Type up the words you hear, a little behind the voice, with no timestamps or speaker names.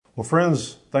Well,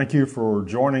 friends, thank you for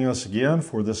joining us again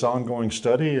for this ongoing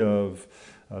study of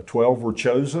 12 Were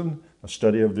Chosen, a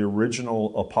study of the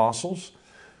original apostles.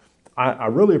 I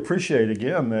really appreciate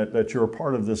again that you're a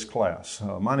part of this class.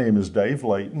 My name is Dave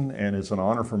Layton, and it's an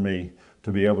honor for me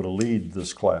to be able to lead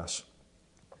this class.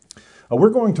 We're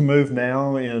going to move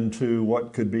now into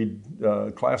what could be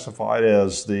classified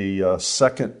as the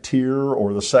second tier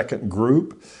or the second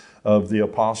group of the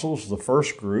apostles. The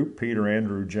first group, Peter,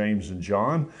 Andrew, James, and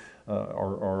John,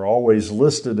 are always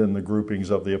listed in the groupings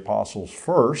of the apostles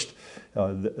first,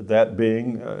 that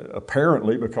being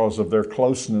apparently because of their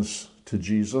closeness to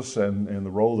Jesus and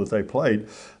the role that they played.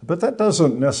 But that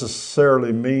doesn't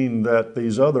necessarily mean that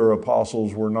these other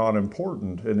apostles were not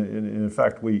important. And in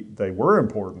fact, they were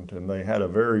important, and they had a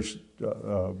very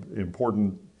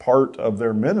important part of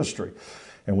their ministry,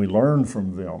 and we learned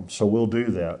from them. So we'll do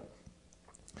that.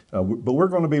 But we're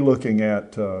going to be looking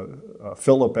at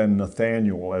Philip and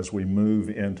Nathaniel as we move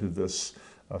into this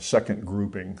second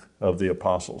grouping of the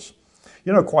apostles.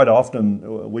 You know, quite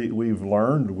often we've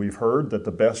heard that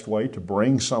the best way to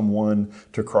bring someone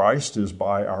to Christ is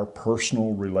by our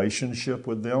personal relationship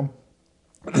with them.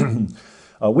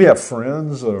 We have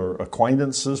friends or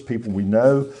acquaintances, people we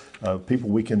know, people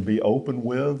we can be open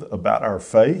with about our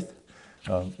faith.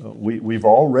 We've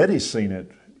already seen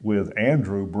it with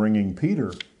Andrew bringing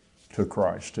Peter to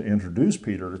Christ, to introduce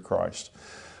Peter to Christ.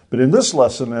 But in this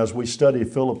lesson, as we study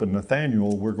Philip and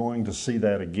Nathaniel, we're going to see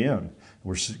that again.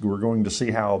 We're going to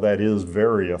see how that is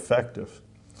very effective.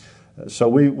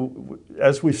 So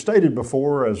as we've stated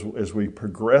before, as we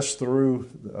progress through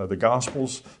the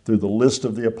Gospels, through the list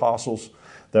of the apostles,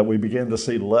 that we begin to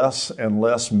see less and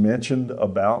less mentioned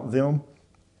about them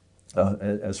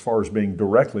as far as being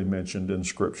directly mentioned in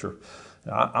Scripture.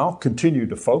 I'll continue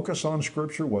to focus on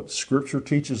Scripture, what Scripture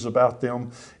teaches about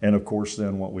them, and of course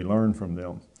then what we learn from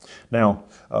them. Now,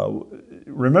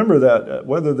 remember that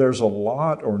whether there's a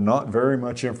lot or not very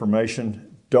much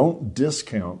information, don't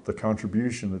discount the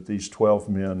contribution that these 12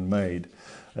 men made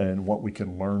and what we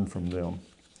can learn from them.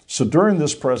 So during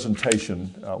this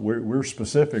presentation, we're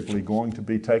specifically going to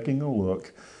be taking a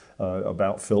look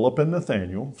about Philip and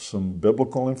Nathaniel, some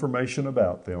biblical information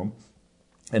about them,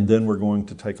 and then we're going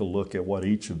to take a look at what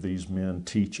each of these men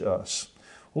teach us.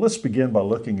 Well, let's begin by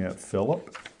looking at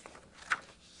Philip.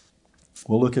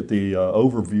 We'll look at the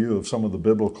overview of some of the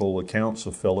biblical accounts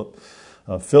of Philip.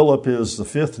 Philip is the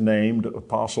fifth named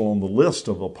apostle on the list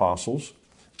of apostles.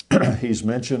 He's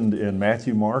mentioned in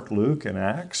Matthew, Mark, Luke, and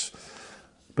Acts,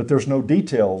 but there's no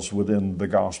details within the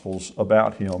Gospels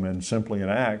about him, and simply in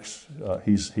Acts,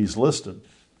 he's listed.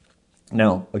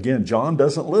 Now, again, John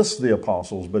doesn't list the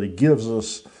apostles, but he gives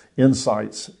us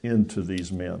insights into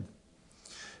these men.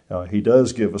 He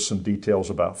does give us some details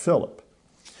about Philip.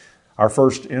 Our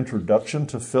first introduction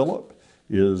to Philip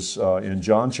is in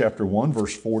John chapter 1,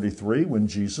 verse 43, when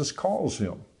Jesus calls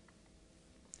him.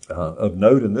 Of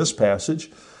note in this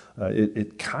passage,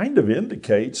 it kind of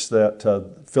indicates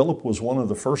that Philip was one of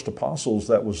the first apostles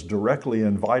that was directly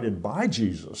invited by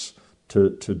Jesus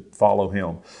to follow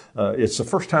him. It's the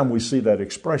first time we see that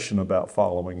expression about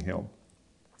following him.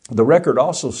 The record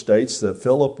also states that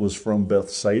Philip was from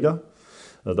Bethsaida,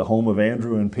 the home of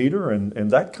Andrew and Peter,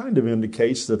 and that kind of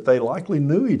indicates that they likely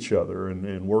knew each other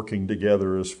and working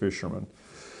together as fishermen.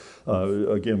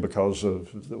 Again, because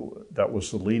that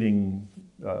was the leading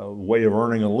way of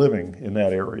earning a living in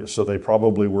that area, so they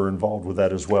probably were involved with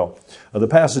that as well. The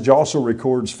passage also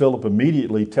records Philip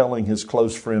immediately telling his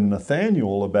close friend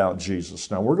Nathaniel about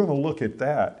Jesus. Now, we're going to look at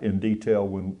that in detail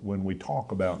when we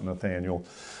talk about Nathaniel,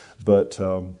 but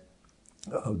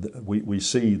we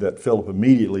see that Philip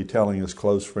immediately telling his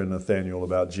close friend Nathaniel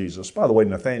about Jesus. By the way,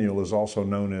 Nathaniel is also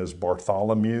known as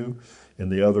Bartholomew in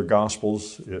the other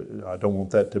Gospels. I don't want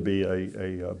that to be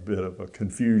a bit of a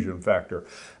confusion factor.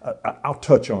 I'll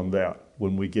touch on that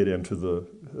when we get into the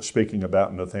speaking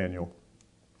about Nathaniel.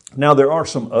 Now, there are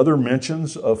some other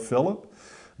mentions of Philip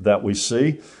that we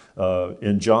see.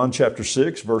 In John chapter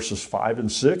 6, verses 5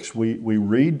 and 6, we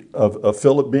read of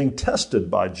Philip being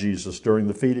tested by Jesus during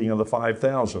the feeding of the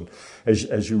 5,000.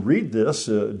 As you read this,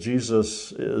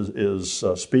 Jesus is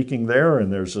speaking there,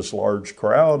 and there's this large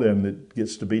crowd, and it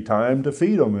gets to be time to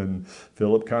feed them. And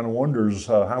Philip kind of wonders,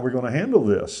 how are we going to handle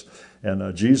this?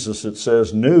 And Jesus, it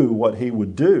says, knew what he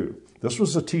would do. This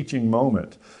was a teaching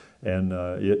moment. And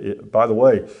by the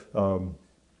way,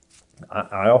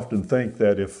 I often think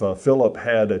that if Philip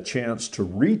had a chance to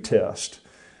retest,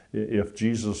 if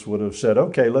Jesus would have said,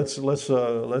 "Okay, let's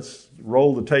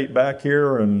roll the tape back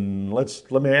here and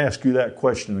let me ask you that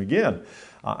question again,"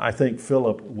 I think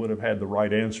Philip would have had the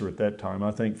right answer at that time. I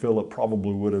think Philip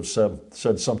probably would have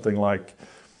said something like,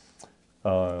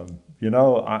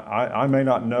 I may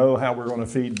not know how we're going to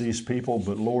feed these people,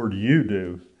 but Lord, you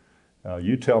do.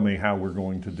 You tell me how we're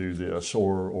going to do this.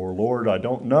 Or Lord, I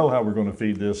don't know how we're going to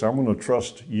feed this. I'm going to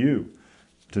trust you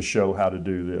to show how to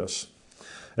do this.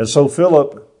 And so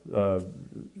Philip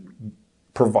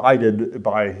provided,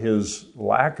 by his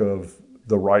lack of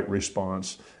the right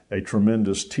response, a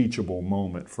tremendous teachable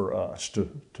moment for us to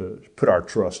put our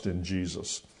trust in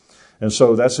Jesus. And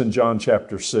so that's in John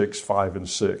chapter 6, 5 and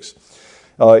 6.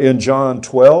 In John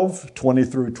 12, 20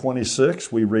 through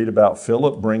 26, we read about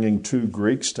Philip bringing 2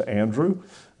 Greeks to Andrew.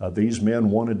 These men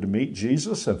wanted to meet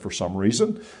Jesus, and for some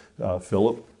reason,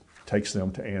 Philip takes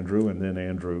them to Andrew, and then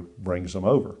Andrew brings them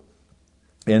over.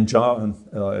 In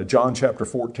John chapter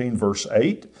 14, verse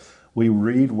 8, we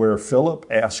read where Philip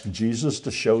asked Jesus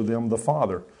to show them the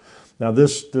Father. Now,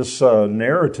 this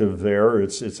narrative there,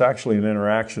 it's actually an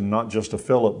interaction not just of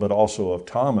Philip, but also of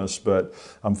Thomas, but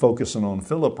I'm focusing on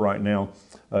Philip right now.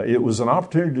 It was an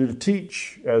opportunity to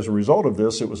teach. As a result of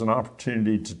this, it was an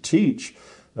opportunity to teach,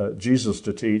 Jesus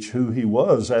to teach who he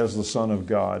was as the Son of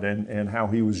God and how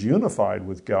he was unified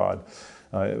with God,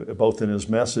 both in his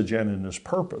message and in his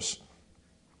purpose.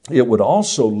 It would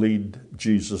also lead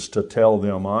Jesus to tell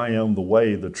them, I am the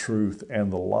way, the truth,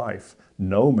 and the life.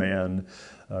 No man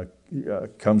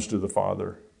comes to the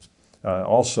Father.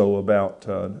 Also about,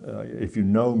 if you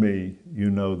know me,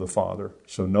 you know the Father.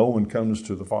 So no one comes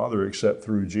to the Father except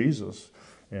through Jesus.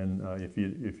 And if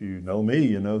you know me,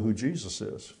 you know who Jesus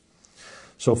is.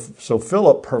 So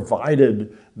Philip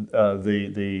provided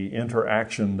the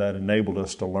interaction that enabled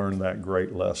us to learn that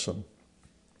great lesson.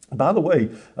 By the way,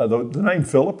 the name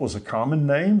Philip was a common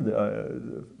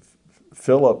name.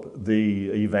 Philip, the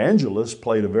evangelist,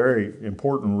 played a very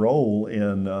important role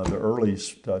in the early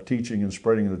teaching and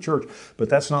spreading of the church, but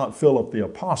that's not Philip the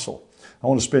apostle. I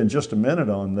want to spend just a minute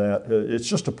on that. It's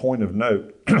just a point of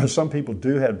note. Some people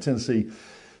do have a tendency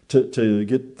to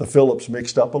get the Philips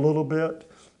mixed up a little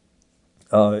bit.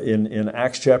 In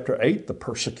Acts chapter 8, the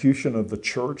persecution of the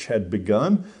church had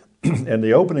begun. And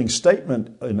the opening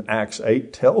statement in Acts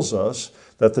 8 tells us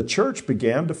that the church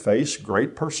began to face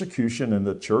great persecution and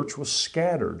the church was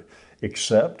scattered,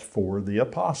 except for the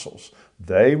apostles.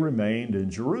 They remained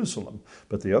in Jerusalem,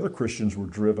 but the other Christians were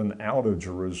driven out of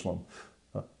Jerusalem.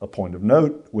 A point of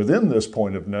note within this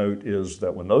point of note is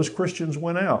that when those Christians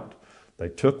went out, they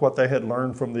took what they had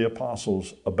learned from the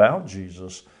apostles about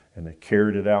Jesus and they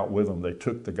carried it out with them. They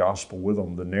took the gospel with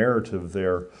them. The narrative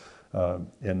there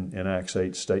in Acts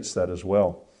 8 states that as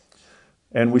well.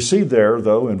 And we see there,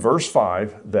 though, in verse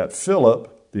 5, that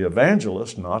Philip, the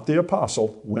evangelist, not the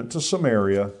apostle, went to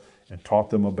Samaria and taught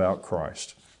them about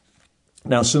Christ.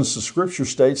 Now, since the scripture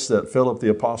states that Philip the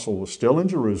apostle was still in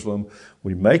Jerusalem,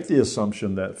 we make the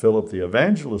assumption that Philip the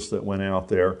evangelist that went out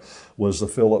there was the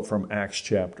Philip from Acts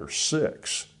chapter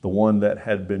 6, the one that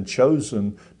had been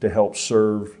chosen to help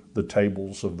serve the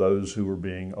tables of those who were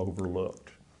being overlooked.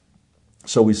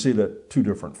 So we see that 2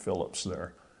 different Philips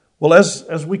there. Well,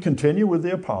 as we continue with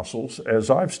the apostles, as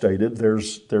I've stated,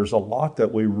 there's a lot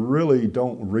that we really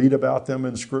don't read about them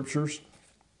in scriptures.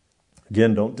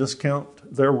 Again, don't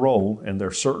discount their role, and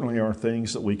there certainly are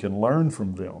things that we can learn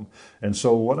from them. And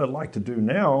so what I'd like to do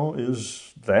now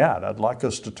is that. I'd like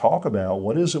us to talk about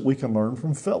what is it we can learn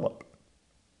from Philip.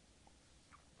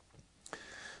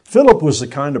 Philip was the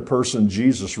kind of person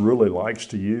Jesus really likes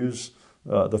to use.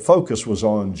 The focus was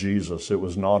on Jesus. It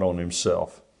was not on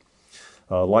himself.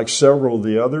 Like several of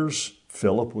the others,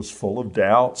 Philip was full of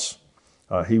doubts.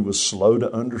 He was slow to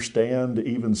understand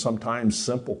even sometimes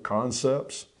simple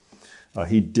concepts.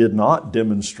 He did not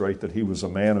demonstrate that he was a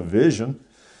man of vision.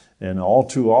 And all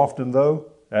too often, though,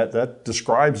 that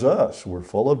describes us. We're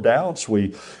full of doubts.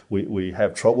 We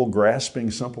have trouble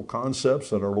grasping simple concepts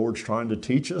that our Lord's trying to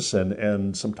teach us.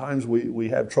 And sometimes we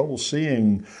have trouble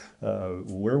seeing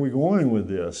where are we going with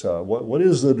this? What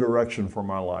is the direction for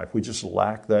my life? We just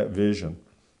lack that vision.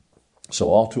 So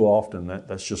all too often,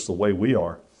 that's just the way we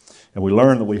are. And we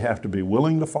learn that we have to be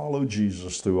willing to follow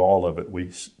Jesus through all of it.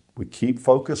 We keep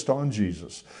focused on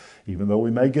Jesus. Even though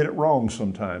we may get it wrong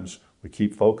sometimes, we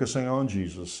keep focusing on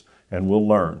Jesus and we'll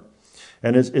learn.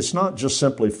 And it's not just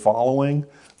simply following,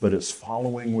 but it's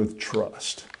following with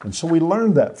trust. And so we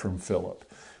learned that from Philip.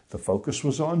 The focus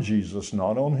was on Jesus,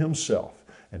 not on himself.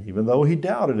 And even though he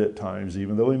doubted at times,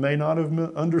 even though he may not have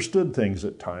understood things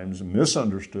at times,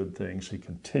 misunderstood things, he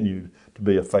continued to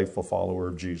be a faithful follower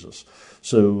of Jesus.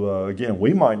 So again,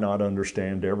 we might not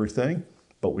understand everything,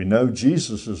 but we know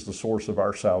Jesus is the source of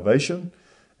our salvation,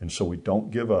 and so we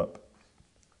don't give up.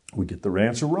 We get the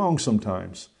answer wrong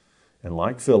sometimes, and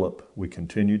like Philip, we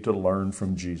continue to learn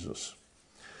from Jesus.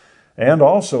 And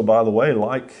also, by the way,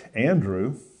 like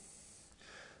Andrew,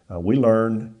 We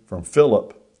learn from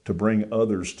Philip to bring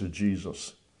others to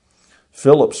Jesus.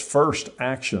 Philip's first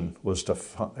action was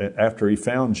after he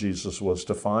found Jesus was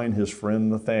to find his friend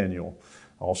Nathanael,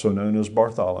 also known as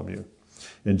Bartholomew.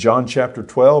 In John chapter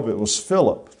 12, it was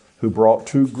Philip who brought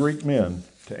 2 Greek men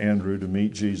to Andrew to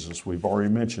meet Jesus. We've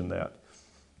already mentioned that.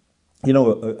 You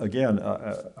know, again,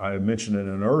 I mentioned it in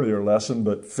an earlier lesson,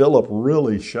 but Philip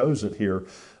really shows it here.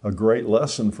 A great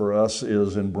lesson for us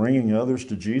is in bringing others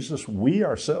to Jesus. We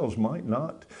ourselves might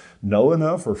not know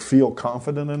enough or feel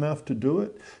confident enough to do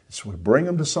it. So we bring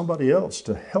them to somebody else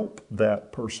to help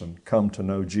that person come to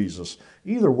know Jesus.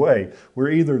 Either way, we're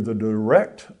either the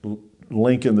direct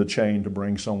link in the chain to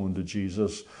bring someone to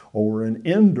Jesus, or we're an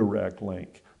indirect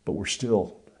link, but we're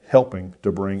still helping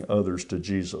to bring others to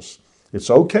Jesus. It's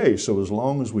okay, so as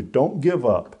long as we don't give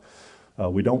up,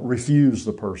 we don't refuse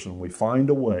the person, we find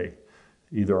a way,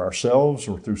 either ourselves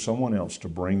or through someone else, to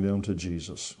bring them to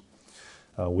Jesus.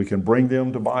 We can bring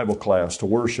them to Bible class, to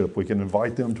worship. We can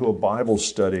invite them to a Bible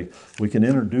study. We can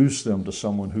introduce them to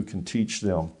someone who can teach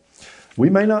them. We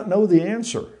may not know the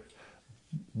answer,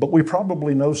 but we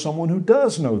probably know someone who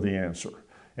does know the answer.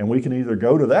 And we can either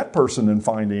go to that person and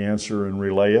find the answer and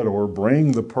relay it, or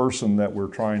bring the person that we're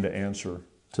trying to answer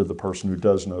to the person who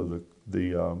does know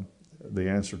the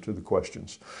answer to the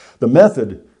questions. The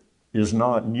method is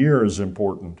not near as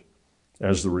important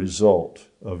as the result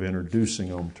of introducing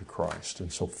them to Christ.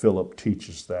 And so Philip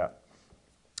teaches that.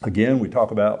 Again,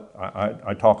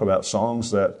 I talk about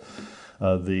songs that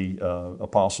the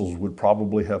apostles would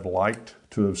probably have liked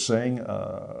to have sing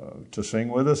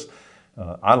with us.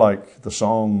 I like the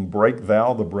song, "Break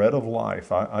Thou the Bread of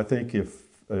Life." I think if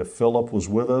Philip was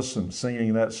with us and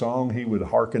singing that song, he would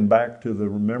hearken back to the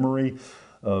memory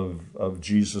of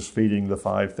Jesus feeding the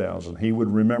 5,000. He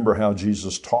would remember how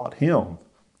Jesus taught him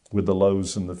with the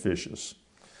loaves and the fishes.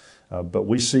 But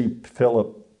we see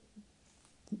Philip,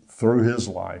 through his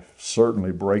life,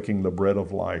 certainly breaking the bread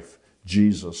of life,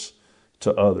 Jesus,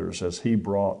 to others as he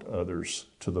brought others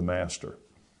to the Master.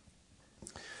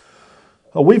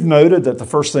 We've noted that the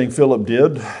first thing Philip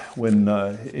did when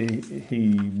he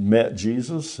met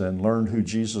Jesus and learned who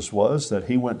Jesus was, that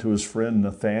he went to his friend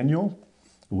Nathanael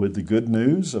with the good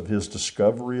news of his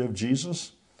discovery of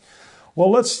Jesus. Well,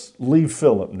 let's leave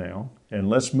Philip now and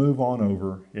let's move on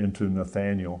over into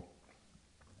Nathanael.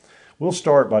 We'll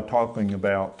start by talking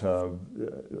about a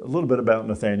little bit about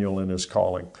Nathanael and his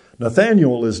calling.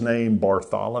 Nathanael is named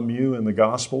Bartholomew in the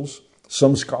Gospels.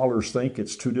 Some scholars think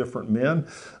it's 2 different men,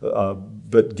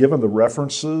 but given the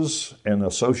references and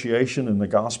association in the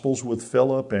Gospels with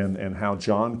Philip and how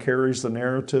John carries the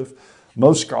narrative,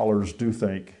 most scholars do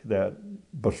think that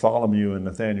Bartholomew and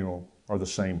Nathanael are the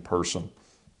same person.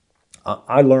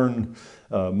 I learned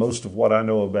most of what I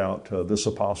know about this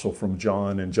apostle from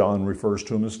John, and John refers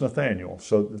to him as Nathanael.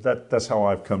 So that's how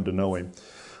I've come to know him.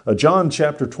 John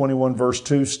chapter 21 verse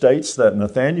 2 states that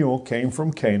Nathanael came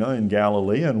from Cana in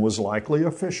Galilee and was likely a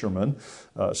fisherman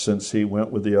since he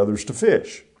went with the others to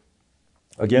fish.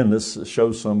 Again, this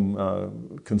shows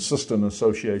some consistent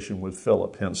association with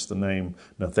Philip, hence the name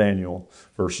Nathanael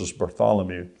versus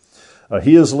Bartholomew.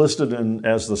 He is listed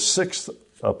as the 6th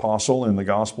apostle in the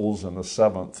Gospels and the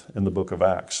 7th in the book of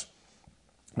Acts.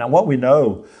 Now, what we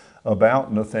know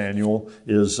about Nathanael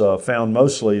is found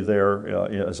mostly there,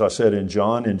 as I said, in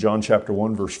John chapter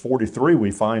 1, verse 43,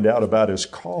 we find out about his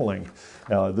calling.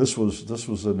 This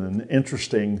was an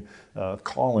interesting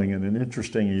calling and an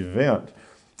interesting event.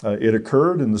 It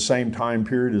occurred in the same time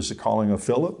period as the calling of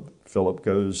Philip. Philip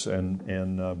goes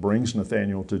and brings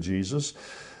Nathanael to Jesus.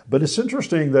 But it's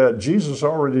interesting that Jesus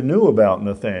already knew about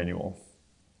Nathanael.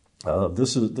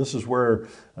 This is where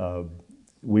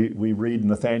we read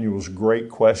Nathanael's great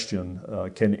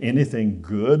question, can anything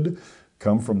good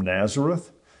come from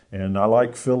Nazareth? And I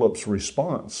like Philip's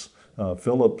response.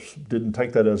 Philip didn't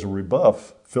take that as a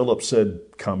rebuff. Philip said,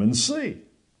 come and see.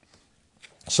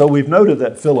 So we've noted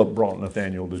that Philip brought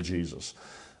Nathanael to Jesus.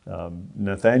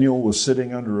 Nathanael was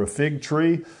sitting under a fig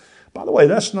tree. By the way,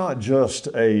 that's not just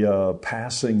a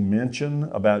passing mention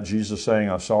about Jesus saying,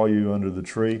 I saw you under the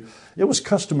tree. It was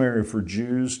customary for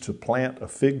Jews to plant a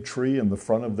fig tree in the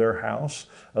front of their house.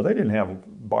 They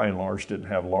by and large, didn't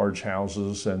have large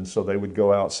houses, and so they would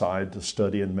go outside to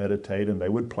study and meditate, and they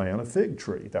would plant a fig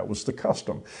tree. That was the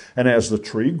custom. And as the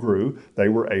tree grew, they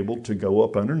were able to go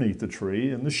up underneath the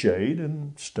tree in the shade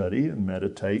and study and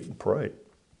meditate and pray.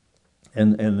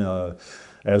 And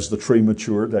as the tree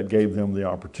matured, that gave them the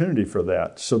opportunity for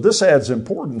that. So this adds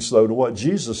importance, though, to what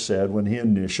Jesus said when he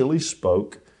initially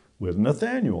spoke with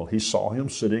Nathanael. He saw him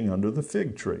sitting under the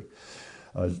fig tree.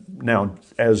 Now,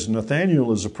 as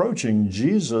Nathanael is approaching,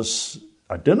 Jesus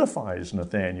identifies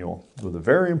Nathanael with a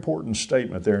very important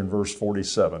statement there in verse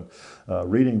 47.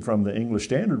 Reading from the English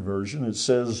Standard Version, it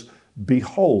says,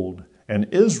 "Behold, an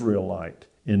Israelite,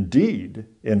 indeed,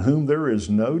 in whom there is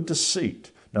no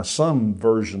deceit." Now, some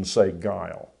versions say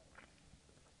guile.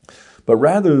 But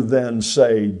rather than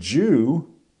say Jew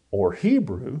or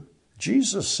Hebrew,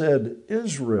 Jesus said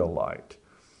Israelite.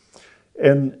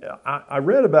 And I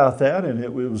read about that, and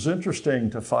it was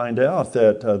interesting to find out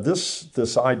that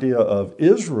this idea of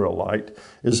Israelite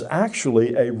is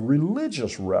actually a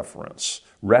religious reference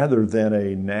rather than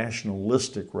a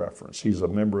nationalistic reference. He's a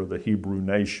member of the Hebrew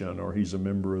nation, or he's a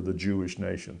member of the Jewish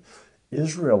nation.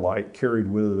 Israelite carried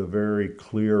with it a very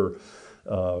clear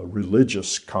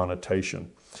religious connotation.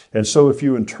 And so if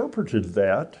you interpreted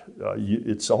that,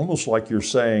 it's almost like you're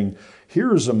saying,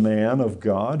 here is a man of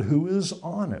God who is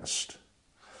honest.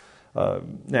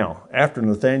 Now, after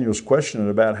Nathanael's question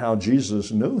about how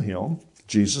Jesus knew him,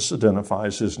 Jesus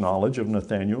identifies his knowledge of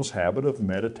Nathanael's habit of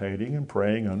meditating and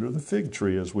praying under the fig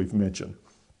tree, as we've mentioned.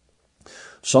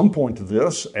 Some point to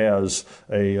this as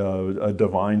a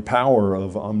divine power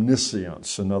of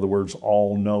omniscience, in other words,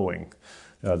 all-knowing,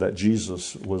 that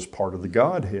Jesus was part of the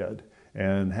Godhead,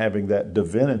 and having that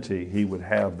divinity, he would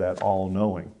have that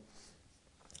all-knowing.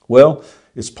 Well,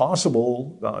 it's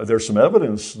possible, there's some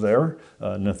evidence there.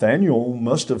 Nathanael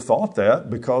must have thought that,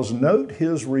 because note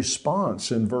his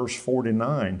response in verse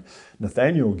 49.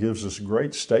 Nathanael gives us a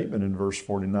great statement in verse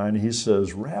 49. He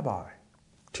says, "Rabbi,"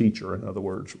 teacher, in other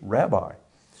words, "Rabbi,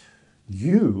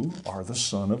 you are the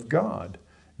Son of God.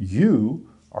 You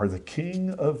are the King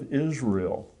of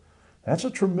Israel." That's a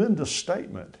tremendous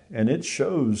statement, and it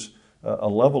shows a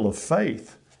level of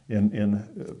faith in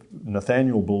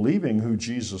Nathanael believing who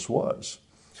Jesus was.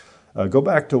 Go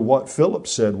back to what Philip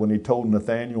said when he told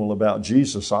Nathanael about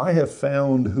Jesus. "I have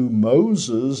found who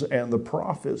Moses and the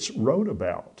prophets wrote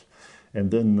about." And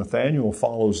then Nathanael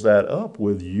follows that up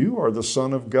with, "You are the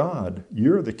Son of God.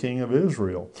 You're the King of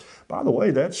Israel." By the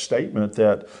way, that statement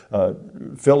that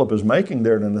Philip is making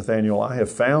there to Nathanael, "I have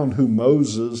found who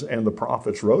Moses and the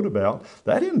prophets wrote about,"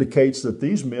 that indicates that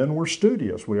these men were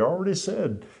studious. We already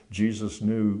said Jesus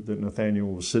knew that Nathanael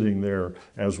was sitting there,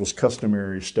 as was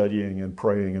customary, studying and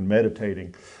praying and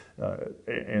meditating.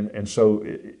 And so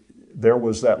there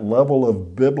was that level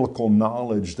of biblical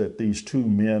knowledge that these two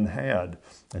men had.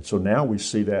 And so now we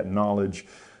see that knowledge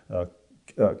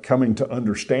coming to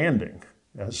understanding.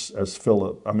 As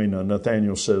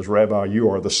Nathanael says, "Rabbi, you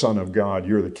are the Son of God.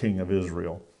 You're the King of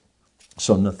Israel."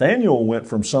 So Nathanael went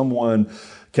from someone,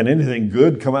 "Can anything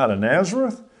good come out of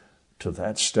Nazareth?" to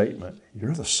that statement,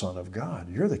 "You're the Son of God.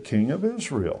 You're the King of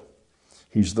Israel."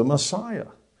 He's the Messiah.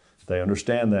 They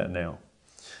understand that now.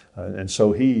 And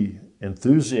so he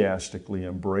enthusiastically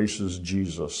embraces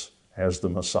Jesus as the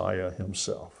Messiah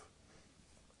himself.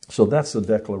 So that's the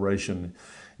declaration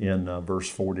in verse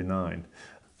 49.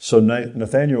 So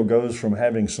Nathanael goes from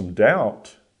having some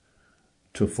doubt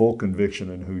to full conviction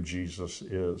in who Jesus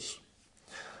is.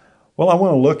 Well, I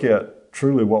want to look at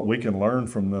truly what we can learn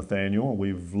from Nathanael.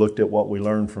 We've looked at what we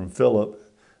learned from Philip.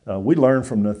 We learned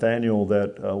from Nathanael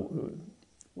that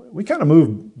we kind of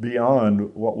move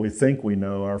beyond what we think we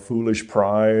know, our foolish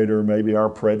pride or maybe our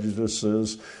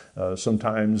prejudices,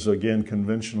 sometimes, again,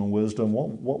 conventional wisdom,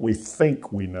 what we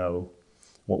think we know,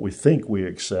 what we think we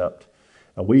accept.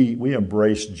 We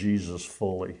embrace Jesus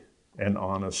fully and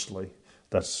honestly.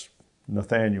 That's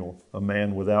Nathanael, a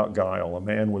man without guile, a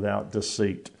man without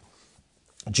deceit.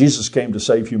 Jesus came to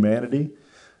save humanity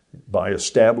by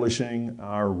establishing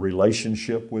our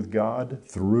relationship with God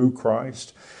through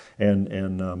Christ.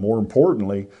 And more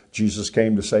importantly, Jesus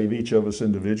came to save each of us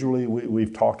individually.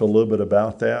 We've talked a little bit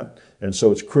about that. And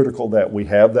so it's critical that we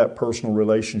have that personal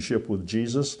relationship with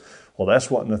Jesus. Well, that's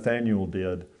what Nathanael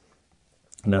did.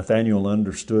 Nathanael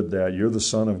understood that. You're the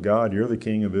Son of God. You're the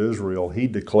King of Israel. He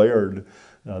declared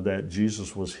that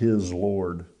Jesus was his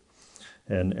Lord.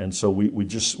 And so we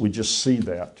just see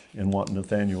that in what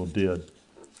Nathanael did.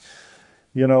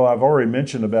 You know, I've already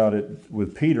mentioned about it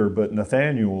with Peter, but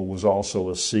Nathanael was also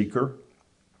a seeker.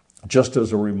 Just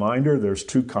as a reminder, there's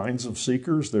two kinds of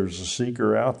seekers. There's a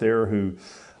seeker out there who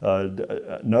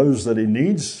knows that he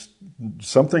needs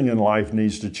something in life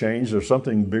needs to change. There's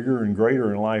something bigger and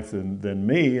greater in life than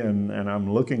me, and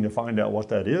I'm looking to find out what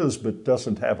that is, but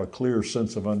doesn't have a clear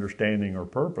sense of understanding or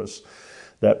purpose.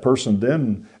 That person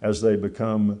then, as they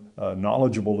become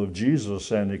knowledgeable of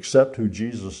Jesus and accept who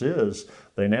Jesus is,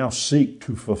 they now seek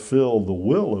to fulfill the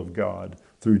will of God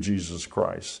through Jesus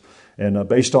Christ. And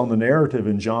based on the narrative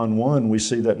in John 1, we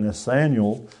see that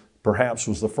Nathanael perhaps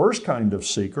was the first kind of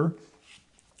seeker.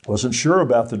 wasn't sure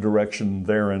about the direction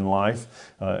there in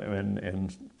life,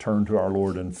 and turned to our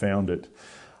Lord and found it.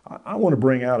 I want to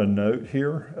bring out a note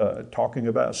here, talking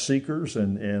about seekers,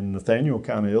 and Nathaniel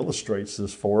kind of illustrates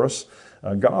this for us.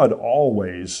 God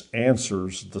always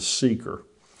answers the seeker.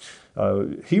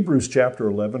 Hebrews chapter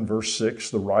 11, verse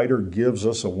 6, the writer gives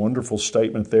us a wonderful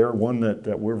statement there, one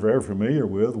that we're very familiar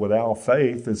with. Without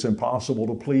faith, it's impossible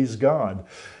to please God.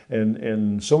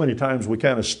 And so many times we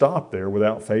kind of stop there.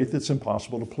 Without faith, it's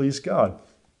impossible to please God.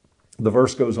 The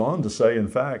verse goes on to say, in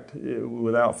fact,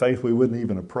 without faith, we wouldn't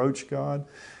even approach God.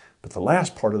 But the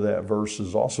last part of that verse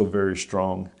is also very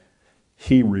strong.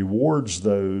 He rewards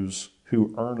those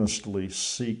who earnestly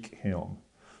seek him.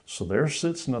 So there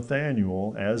sits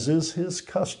Nathaniel, as is his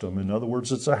custom. In other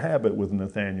words, it's a habit with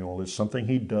Nathaniel. It's something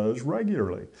he does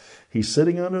regularly. He's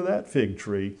sitting under that fig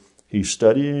tree. He's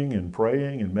studying and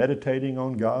praying and meditating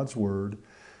on God's word.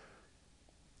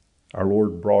 Our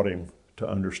Lord brought him to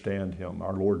understand him.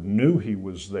 Our Lord knew he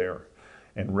was there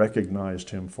and recognized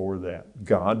him for that.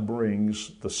 God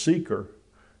brings the seeker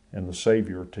and the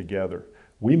Savior together.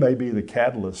 We may be the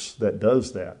catalyst that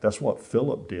does that. That's what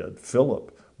Philip did.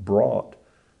 Philip brought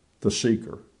the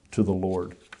seeker to the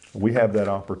Lord. We have that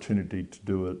opportunity to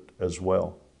do it as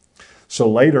well. So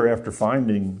later, after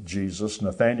finding Jesus,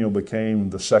 Nathaniel became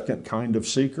the second kind of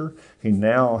seeker. He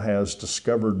now has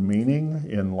discovered meaning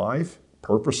in life,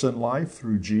 purpose in life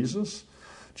through Jesus.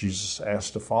 Jesus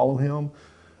asked him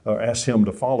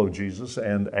to follow Jesus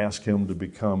and asked him to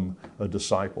become a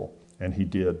disciple, and he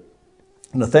did.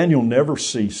 Nathaniel never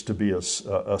ceased to be a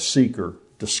seeker,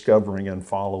 discovering and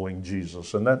following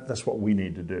Jesus, and that's what we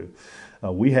need to do.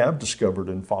 We have discovered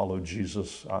and followed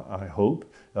Jesus, I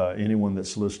hope, anyone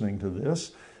that's listening to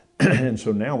this. And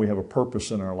so now we have a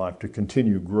purpose in our life to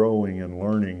continue growing and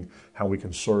learning how we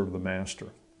can serve the Master,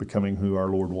 becoming who our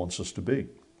Lord wants us to be.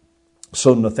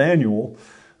 So Nathaniel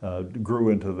grew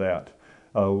into that.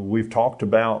 We've talked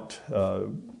about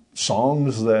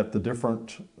songs that the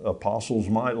different apostles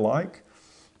might like.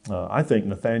 I think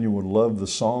Nathaniel would love the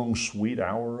song "Sweet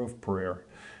Hour of Prayer."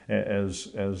 As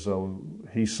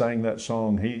he sang that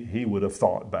song, he would have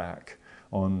thought back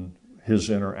on his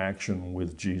interaction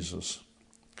with Jesus.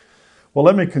 Well,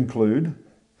 let me conclude.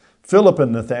 Philip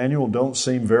and Nathaniel don't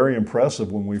seem very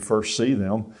impressive when we first see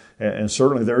them, and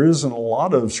certainly there isn't a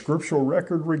lot of scriptural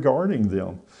record regarding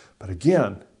them. But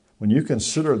again, when you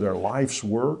consider their life's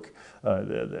work,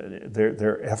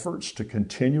 their efforts to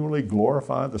continually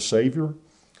glorify the Savior,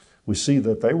 we see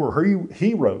that they were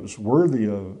heroes, worthy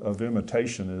of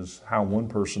imitation, is how one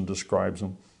person describes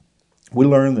them. We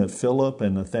learn that Philip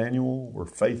and Nathaniel were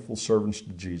faithful servants to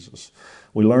Jesus.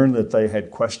 We learn that they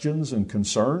had questions and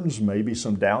concerns, maybe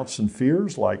some doubts and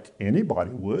fears, like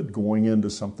anybody would going into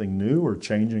something new or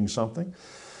changing something.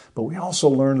 But we also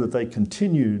learn that they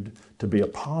continued to be a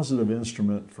positive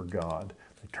instrument for God.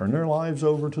 They turned their lives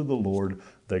over to the Lord.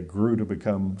 They grew to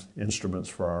become instruments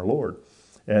for our Lord.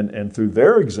 And through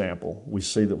their example, we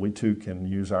see that we too can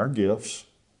use our gifts,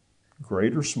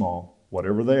 great or small,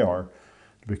 whatever they are,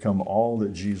 to become all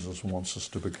that Jesus wants us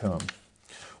to become.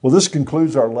 Well, this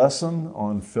concludes our lesson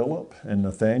on Philip and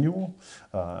Nathaniel.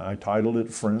 I titled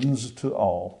it Friends to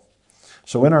All.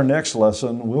 So in our next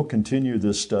lesson, we'll continue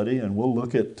this study and we'll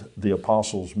look at the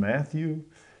apostles Matthew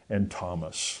and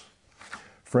Thomas.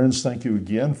 Friends, thank you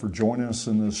again for joining us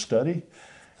in this study.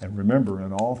 And remember,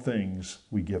 in all things,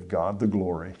 we give God the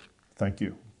glory. Thank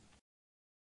you.